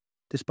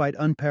 Despite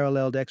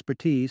unparalleled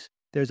expertise,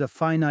 there's a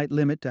finite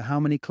limit to how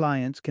many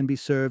clients can be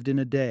served in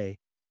a day,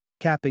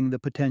 capping the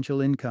potential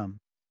income.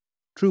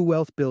 True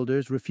wealth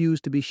builders refuse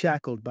to be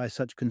shackled by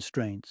such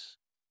constraints.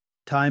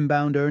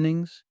 Time-bound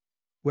earnings,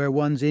 where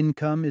one's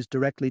income is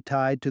directly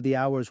tied to the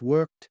hours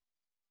worked,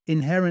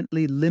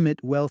 inherently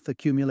limit wealth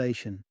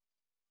accumulation.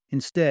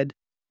 Instead,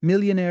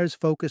 millionaires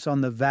focus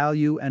on the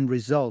value and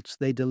results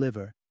they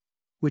deliver,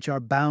 which are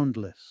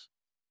boundless.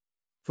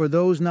 For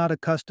those not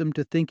accustomed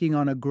to thinking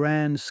on a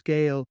grand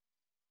scale,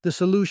 the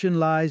solution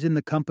lies in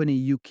the company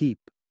you keep.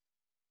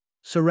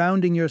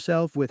 Surrounding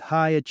yourself with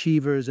high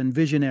achievers and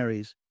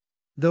visionaries,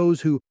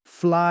 those who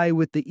fly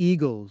with the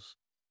eagles,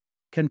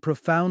 can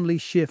profoundly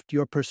shift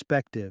your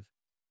perspective.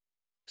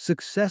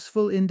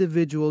 Successful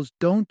individuals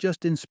don't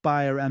just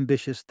inspire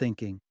ambitious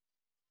thinking.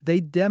 They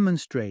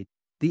demonstrate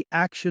the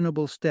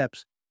actionable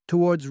steps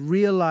towards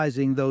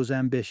realizing those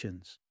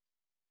ambitions.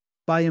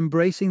 By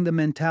embracing the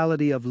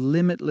mentality of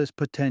limitless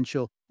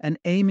potential and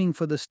aiming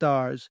for the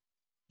stars,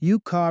 you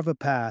carve a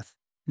path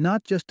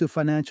not just to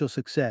financial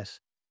success,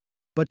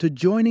 but to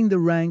joining the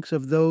ranks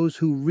of those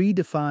who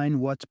redefine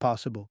what's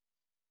possible.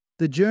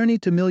 The journey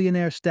to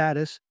millionaire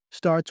status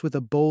starts with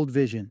a bold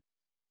vision,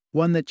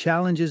 one that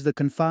challenges the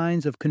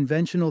confines of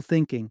conventional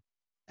thinking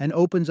and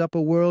opens up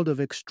a world of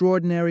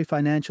extraordinary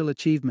financial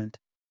achievement.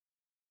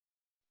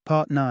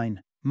 Part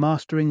 9.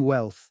 Mastering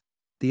Wealth: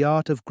 The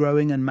Art of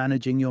Growing and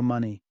Managing Your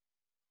Money.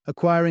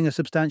 Acquiring a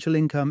substantial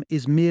income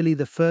is merely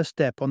the first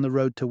step on the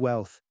road to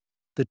wealth.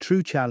 The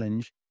true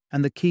challenge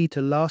and the key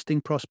to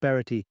lasting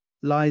prosperity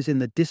lies in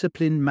the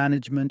disciplined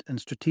management and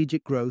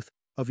strategic growth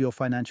of your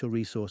financial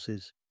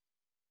resources.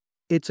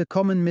 It's a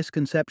common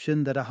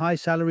misconception that a high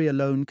salary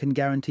alone can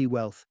guarantee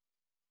wealth.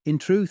 In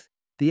truth,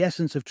 The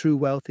essence of true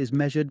wealth is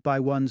measured by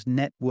one's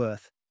net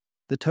worth,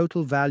 the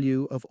total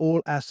value of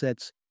all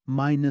assets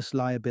minus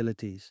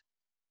liabilities.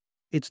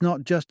 It's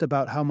not just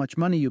about how much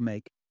money you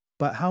make,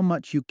 but how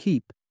much you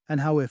keep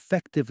and how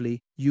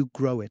effectively you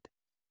grow it.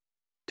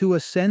 To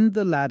ascend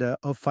the ladder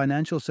of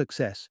financial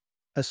success,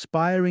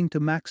 aspiring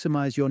to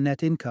maximize your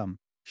net income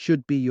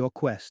should be your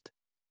quest.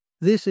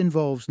 This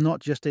involves not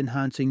just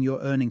enhancing your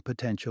earning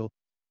potential,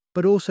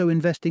 but also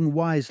investing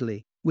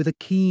wisely with a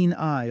keen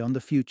eye on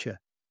the future.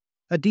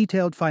 A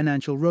detailed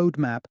financial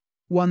roadmap,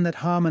 one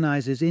that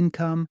harmonizes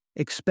income,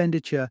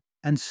 expenditure,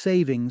 and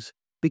savings,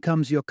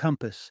 becomes your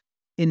compass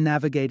in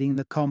navigating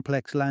the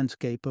complex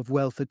landscape of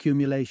wealth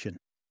accumulation.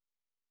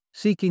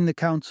 Seeking the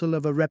counsel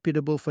of a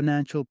reputable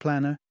financial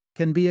planner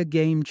can be a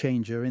game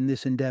changer in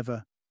this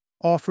endeavor,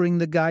 offering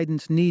the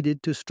guidance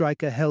needed to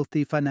strike a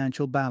healthy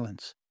financial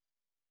balance.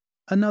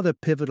 Another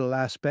pivotal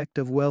aspect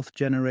of wealth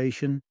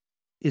generation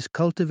is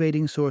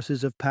cultivating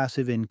sources of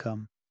passive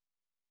income.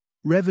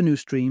 Revenue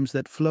streams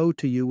that flow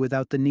to you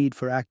without the need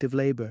for active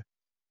labor,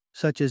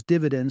 such as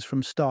dividends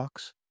from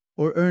stocks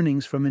or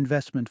earnings from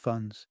investment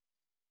funds.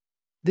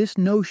 This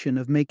notion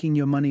of making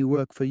your money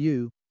work for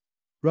you,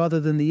 rather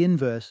than the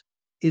inverse,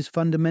 is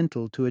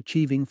fundamental to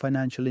achieving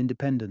financial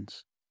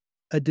independence.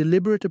 A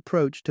deliberate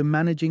approach to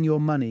managing your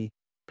money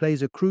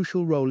plays a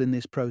crucial role in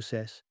this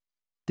process.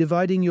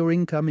 Dividing your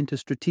income into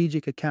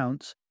strategic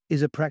accounts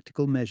is a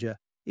practical measure.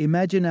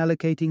 Imagine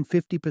allocating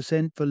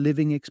 50% for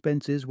living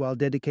expenses while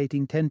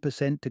dedicating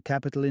 10% to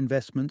capital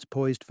investments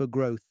poised for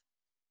growth.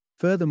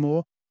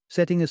 Furthermore,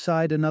 setting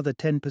aside another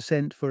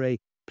 10% for a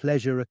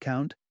pleasure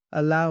account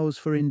allows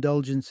for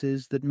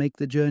indulgences that make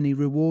the journey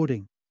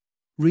rewarding,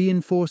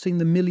 reinforcing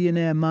the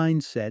millionaire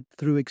mindset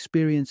through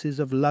experiences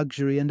of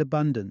luxury and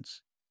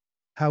abundance.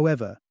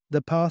 However,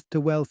 the path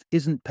to wealth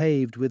isn't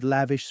paved with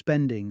lavish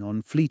spending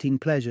on fleeting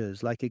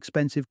pleasures like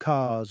expensive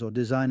cars or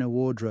designer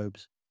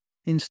wardrobes.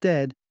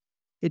 Instead,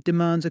 it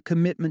demands a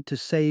commitment to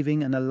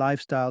saving and a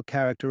lifestyle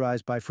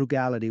characterized by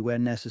frugality where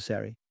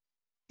necessary.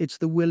 It's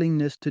the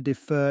willingness to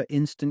defer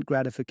instant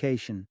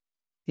gratification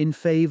in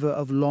favor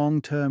of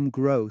long-term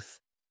growth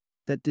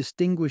that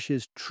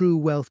distinguishes true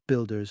wealth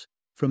builders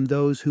from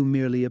those who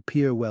merely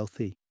appear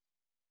wealthy.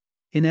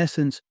 In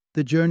essence,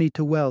 the journey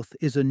to wealth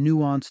is a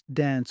nuanced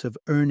dance of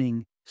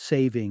earning,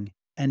 saving,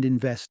 and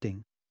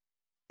investing.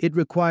 It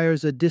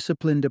requires a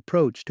disciplined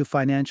approach to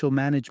financial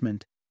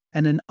management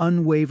and an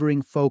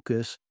unwavering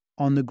focus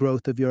on the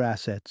growth of your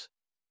assets.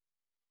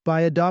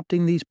 By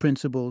adopting these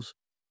principles,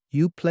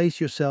 you place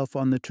yourself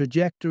on the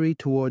trajectory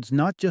towards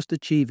not just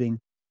achieving,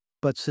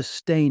 but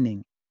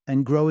sustaining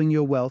and growing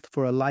your wealth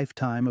for a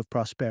lifetime of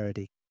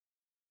prosperity.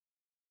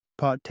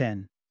 Part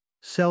 10.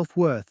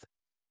 Self-worth,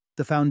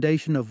 the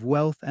foundation of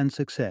wealth and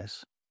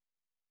success.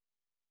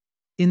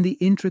 In the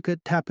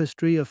intricate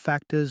tapestry of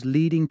factors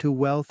leading to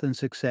wealth and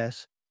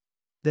success,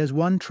 there's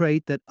one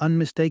trait that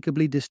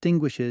unmistakably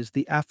distinguishes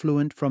the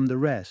affluent from the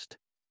rest: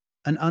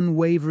 an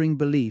unwavering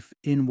belief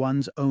in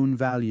one's own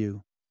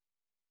value.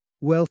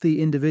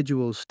 Wealthy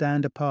individuals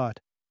stand apart,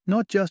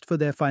 not just for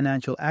their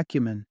financial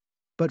acumen,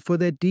 but for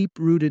their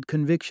deep-rooted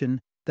conviction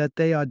that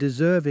they are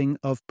deserving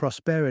of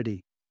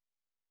prosperity.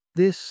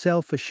 This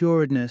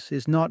self-assuredness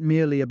is not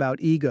merely about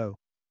ego.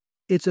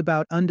 It's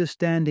about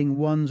understanding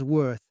one's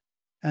worth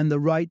and the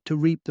right to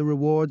reap the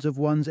rewards of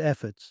one's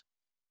efforts.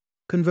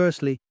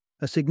 Conversely,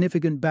 a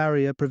significant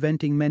barrier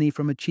preventing many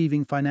from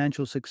achieving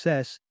financial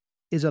success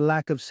is a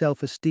lack of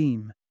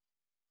self-esteem.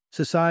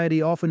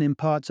 Society often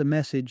imparts a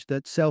message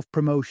that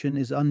self-promotion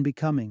is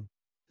unbecoming,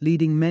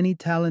 leading many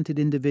talented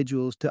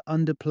individuals to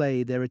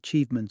underplay their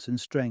achievements and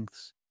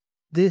strengths.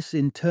 This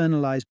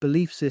internalized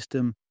belief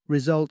system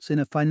results in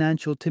a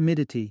financial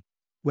timidity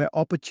where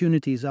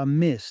opportunities are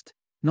missed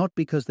not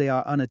because they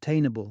are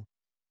unattainable,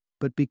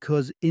 but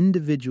because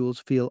individuals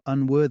feel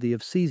unworthy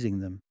of seizing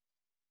them.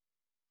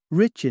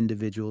 Rich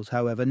individuals,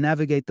 however,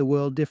 navigate the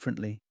world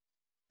differently.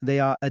 They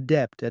are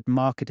adept at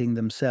marketing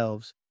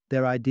themselves,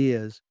 their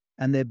ideas,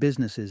 and their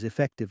businesses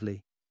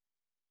effectively.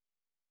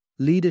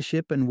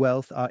 Leadership and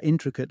wealth are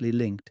intricately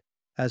linked,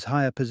 as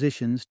higher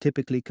positions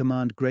typically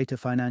command greater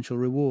financial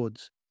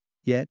rewards.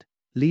 Yet,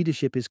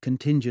 leadership is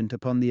contingent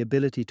upon the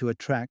ability to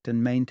attract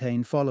and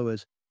maintain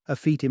followers, a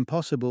feat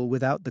impossible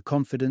without the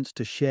confidence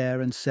to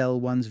share and sell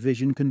one's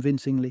vision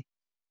convincingly.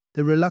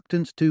 The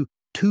reluctance to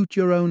toot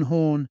your own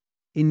horn,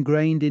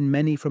 ingrained in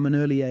many from an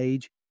early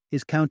age,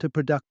 is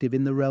counterproductive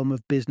in the realm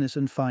of business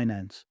and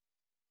finance.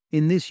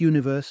 In this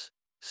universe,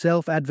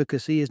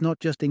 self-advocacy is not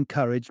just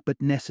encouraged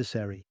but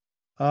necessary.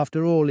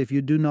 After all, if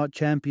you do not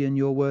champion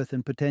your worth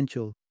and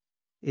potential,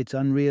 it's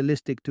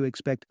unrealistic to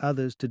expect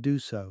others to do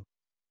so.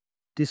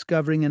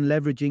 Discovering and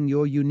leveraging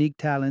your unique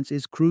talents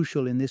is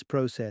crucial in this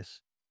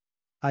process.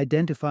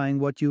 Identifying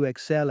what you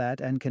excel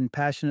at and can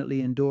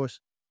passionately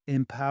endorse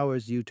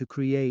empowers you to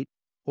create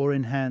or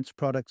enhance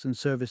products and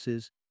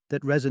services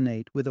that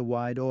resonate with a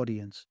wide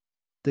audience.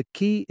 The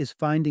key is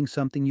finding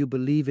something you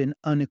believe in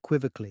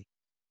unequivocally,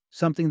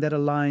 something that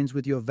aligns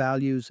with your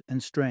values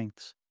and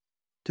strengths.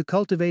 To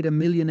cultivate a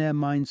millionaire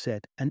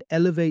mindset and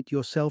elevate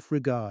your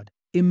self-regard,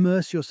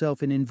 Immerse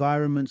yourself in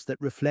environments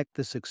that reflect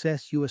the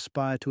success you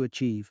aspire to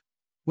achieve.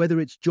 Whether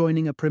it's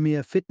joining a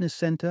premier fitness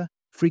center,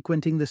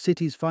 frequenting the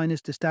city's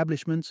finest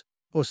establishments,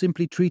 or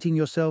simply treating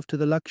yourself to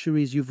the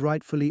luxuries you've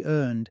rightfully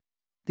earned,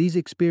 these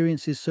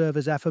experiences serve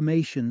as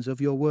affirmations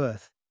of your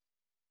worth.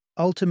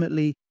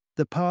 Ultimately,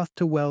 the path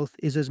to wealth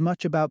is as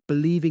much about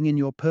believing in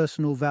your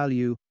personal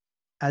value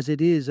as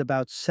it is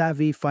about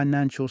savvy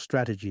financial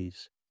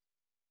strategies.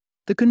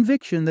 The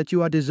conviction that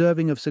you are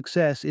deserving of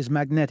success is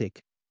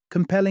magnetic,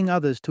 compelling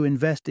others to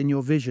invest in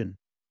your vision.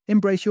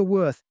 Embrace your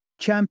worth,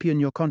 champion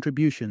your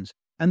contributions,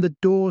 and the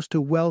doors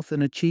to wealth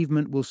and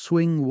achievement will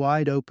swing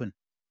wide open,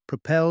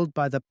 propelled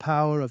by the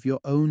power of your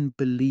own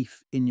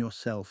belief in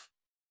yourself.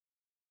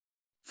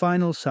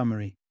 Final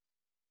summary.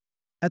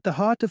 At the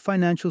heart of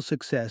financial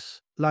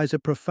success lies a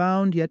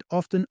profound yet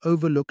often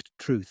overlooked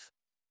truth.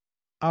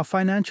 Our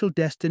financial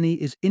destiny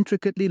is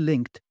intricately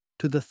linked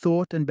to the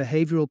thought and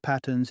behavioral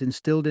patterns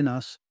instilled in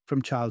us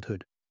from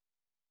childhood.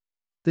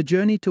 The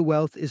journey to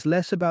wealth is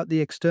less about the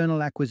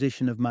external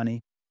acquisition of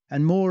money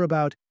and more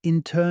about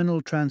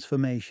internal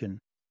transformation,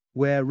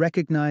 where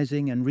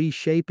recognizing and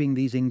reshaping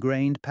these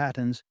ingrained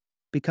patterns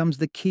becomes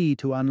the key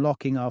to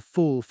unlocking our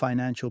full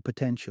financial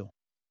potential.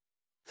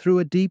 Through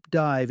a deep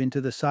dive into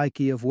the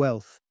psyche of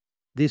wealth,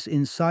 this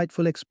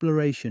insightful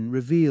exploration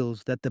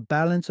reveals that the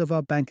balance of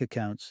our bank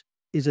accounts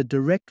is a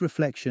direct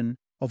reflection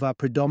of our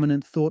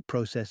predominant thought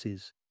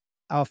processes.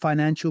 Our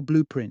financial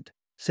blueprint,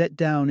 set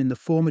down in the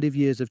formative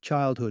years of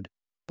childhood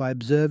by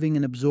observing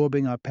and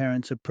absorbing our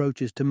parents'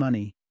 approaches to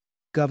money,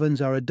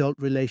 governs our adult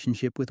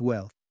relationship with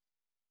wealth.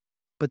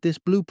 But this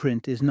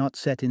blueprint is not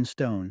set in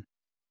stone.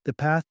 The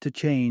path to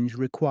change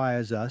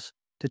requires us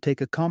to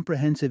take a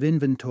comprehensive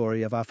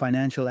inventory of our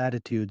financial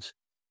attitudes,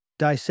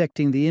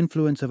 dissecting the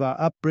influence of our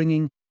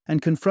upbringing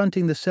and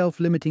confronting the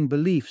self-limiting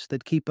beliefs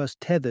that keep us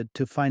tethered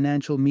to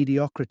financial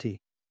mediocrity.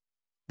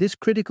 This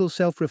critical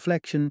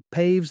self-reflection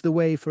paves the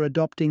way for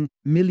adopting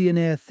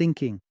millionaire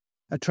thinking,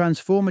 a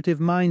transformative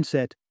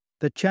mindset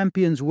that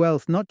champions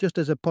wealth not just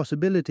as a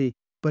possibility,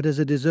 but as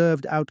a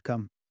deserved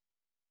outcome.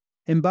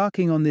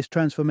 Embarking on this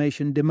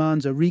transformation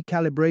demands a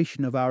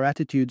recalibration of our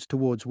attitudes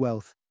towards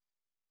wealth.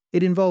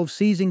 It involves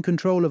seizing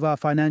control of our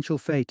financial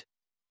fate,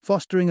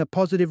 fostering a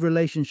positive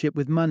relationship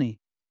with money,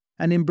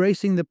 and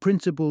embracing the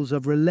principles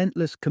of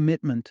relentless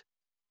commitment,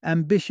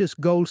 ambitious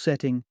goal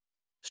setting,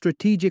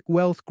 strategic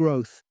wealth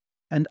growth,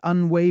 and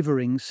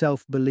unwavering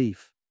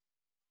self-belief.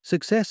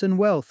 Success and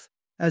wealth,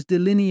 as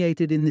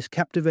delineated in this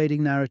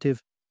captivating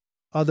narrative,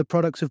 are the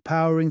products of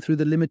powering through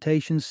the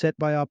limitations set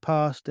by our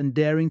past and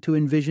daring to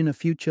envision a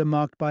future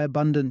marked by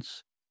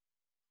abundance.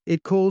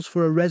 It calls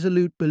for a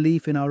resolute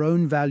belief in our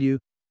own value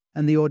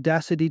and the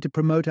audacity to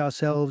promote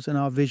ourselves and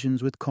our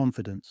visions with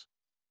confidence.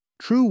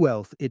 True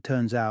wealth, it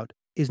turns out,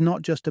 is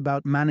not just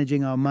about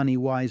managing our money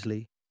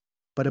wisely,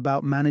 but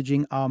about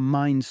managing our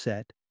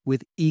mindset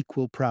with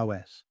equal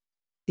prowess.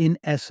 In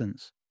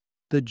essence,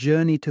 the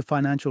journey to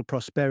financial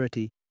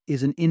prosperity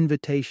is an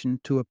invitation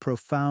to a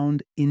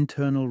profound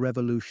internal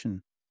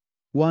revolution,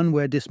 one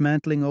where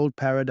dismantling old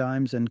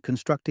paradigms and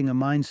constructing a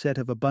mindset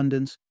of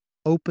abundance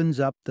opens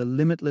up the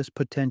limitless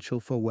potential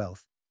for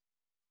wealth.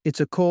 It's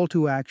a call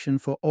to action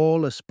for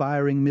all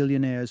aspiring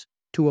millionaires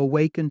to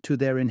awaken to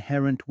their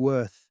inherent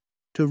worth,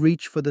 to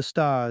reach for the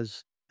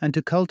stars, and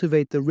to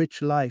cultivate the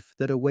rich life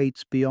that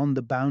awaits beyond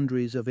the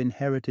boundaries of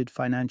inherited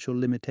financial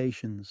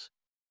limitations.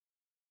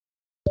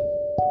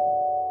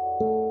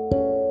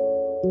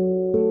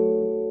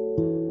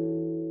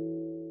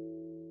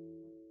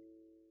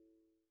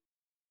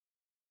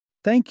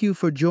 Thank you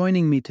for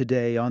joining me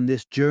today on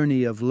this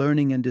journey of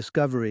learning and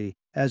discovery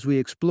as we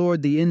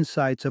explored the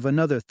insights of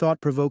another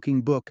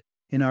thought-provoking book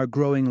in our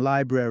growing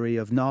library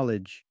of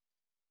knowledge.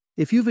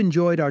 If you've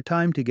enjoyed our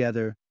time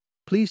together,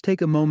 please take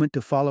a moment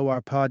to follow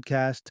our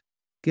podcast,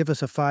 give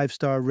us a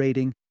 5-star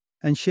rating,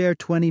 and share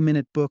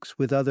 20-minute books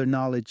with other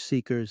knowledge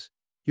seekers.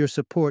 Your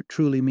support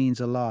truly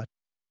means a lot.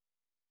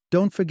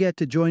 Don't forget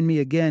to join me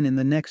again in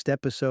the next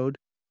episode,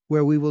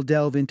 where we will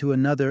delve into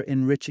another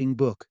enriching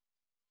book.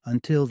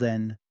 Until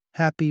then,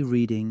 happy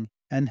reading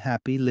and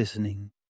happy listening.